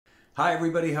Hi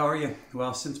everybody, how are you?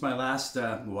 Well, since my last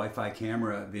Wi-Fi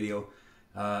camera video,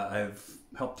 I've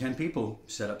helped 10 people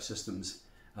set up systems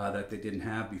that they didn't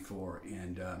have before,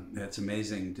 and it's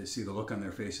amazing to see the look on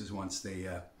their faces once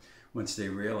they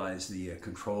realize the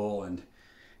control and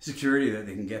security that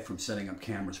they can get from setting up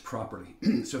cameras properly.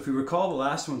 So if you recall the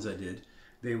last ones I did,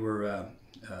 they were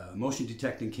motion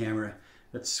detecting camera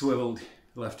that swiveled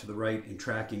left to the right and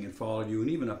tracking and followed you and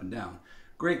even up and down.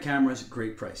 Great cameras,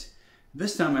 great price.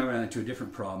 This time I ran into a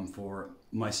different problem for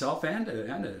myself and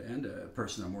a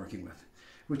person I'm working with.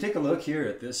 If we take a look here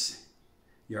at this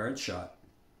yard shot,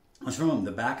 it's from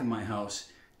the back of my house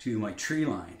to my tree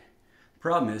line. The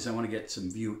problem is I want to get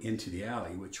some view into the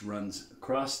alley, which runs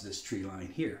across this tree line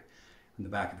here in the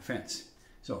back of the fence.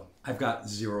 So I've got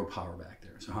zero power back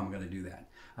there. So how am I going to do that?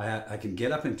 I can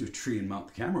get up into a tree and mount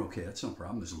the camera. Okay, that's no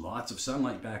problem. There's lots of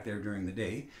sunlight back there during the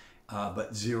day.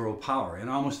 But zero power and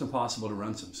almost impossible to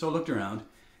run some. So I looked around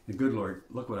and good Lord,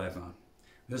 look what I found.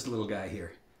 This little guy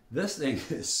here. This thing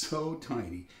is so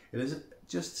tiny. It is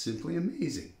just simply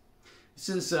amazing. This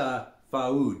is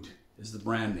FOAOOD is the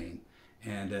brand name,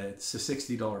 and it's a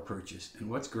 $60 purchase. And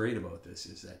what's great about this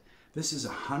is that this is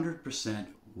 100%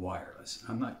 wireless.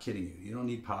 I'm not kidding you. You don't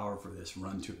need power for this.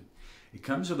 Run to it. It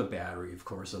comes with a battery, of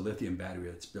course, a lithium battery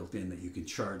that's built in that you can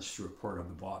charge through a port on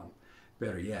the bottom.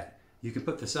 Better yet, you can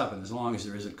put this up, and as long as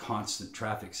there isn't constant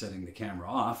traffic setting the camera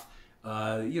off,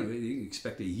 you can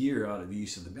expect a year out of the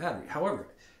use of the battery. However,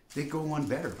 they go one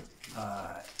better.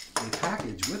 They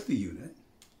package with the unit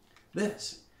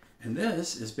this, and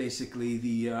this is basically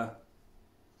the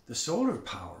solar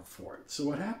power for it. So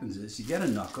what happens is you get a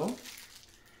knuckle,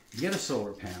 you get a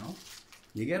solar panel,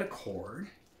 you get a cord,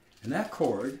 and that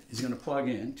cord is going to plug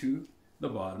into the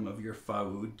bottom of your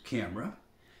FOAOOD camera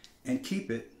and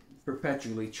keep it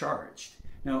perpetually charged.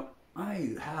 Now,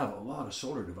 I have a lot of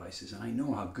solar devices and I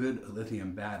know how good a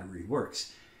lithium battery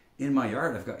works. In my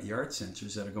yard, I've got yard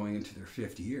sensors that are going into their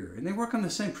 5th year, and they work on the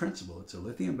same principle. It's a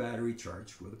lithium battery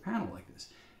charged with a panel like this.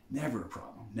 Never a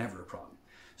problem, never a problem.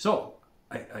 So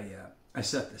I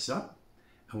set this up.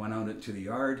 I went out into the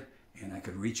yard and I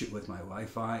could reach it with my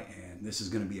Wi-Fi, and this is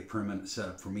going to be a permanent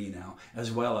setup for me now,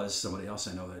 as well as somebody else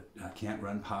I know that can't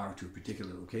run power to a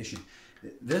particular location.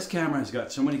 This camera has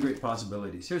got so many great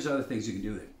possibilities. Here's other things you can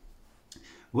do with it.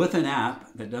 With an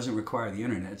app that doesn't require the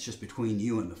internet, it's just between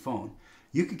you and the phone,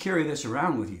 you can carry this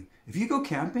around with you. If you go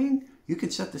camping, you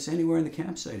can set this anywhere in the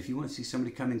campsite if you want to see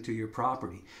somebody coming to your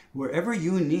property. Wherever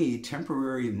you need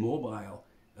temporary mobile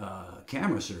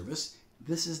camera service,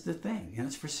 this is the thing, and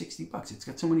it's for 60 bucks. It's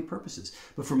got so many purposes.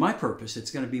 But for my purpose,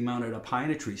 it's going to be mounted up high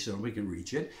in a tree so we can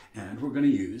reach it, and we're going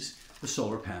to use the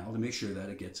solar panel to make sure that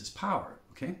it gets its power,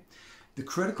 okay? The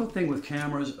critical thing with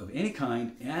cameras of any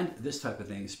kind and this type of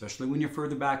thing, especially when you're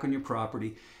further back on your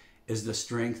property, is the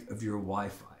strength of your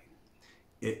Wi-Fi.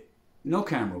 No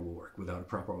camera will work without a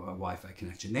proper Wi-Fi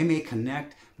connection. They may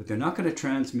connect, but they're not going to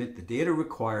transmit the data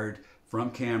required from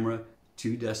camera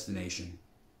to destination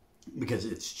because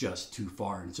it's just too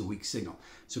far and it's a weak signal.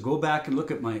 So go back and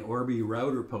look at my Orbi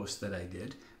router post that I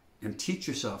did and teach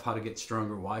yourself how to get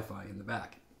stronger Wi-Fi in the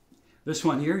back. This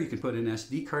one here, you can put an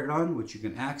SD card on, which you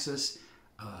can access.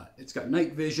 It's got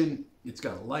night vision, it's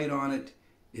got a light on it,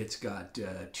 it's got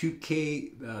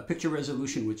 2K picture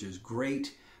resolution, which is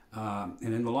great. And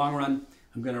in the long run,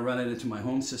 I'm going to run it into my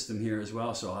home system here as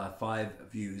well, so I'll have 5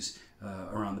 views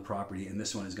around the property, and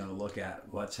this one is going to look at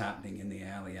what's happening in the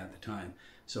alley at the time.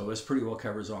 So this pretty well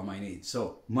covers all my needs.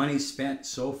 So money spent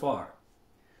so far,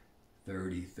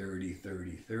 30, 30,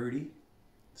 30, 30.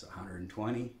 It's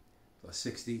 120 plus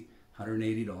 60.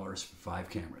 $180 for 5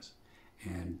 cameras,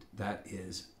 and that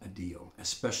is a deal,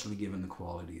 especially given the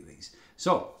quality of these.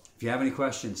 So if you have any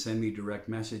questions, send me a direct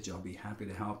message. I'll be happy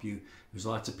to help you. There's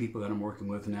lots of people that I'm working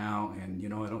with now, and you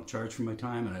know, I don't charge for my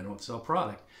time and I don't sell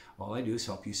product. All I do is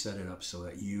help you set it up so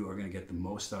that you are going to get the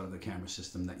most out of the camera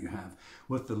system that you have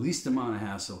with the least amount of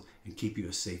hassle and keep you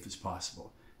as safe as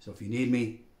possible. So if you need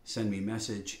me, send me a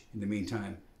message. In the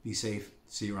meantime, be safe.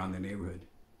 See you around the neighborhood.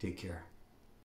 Take care.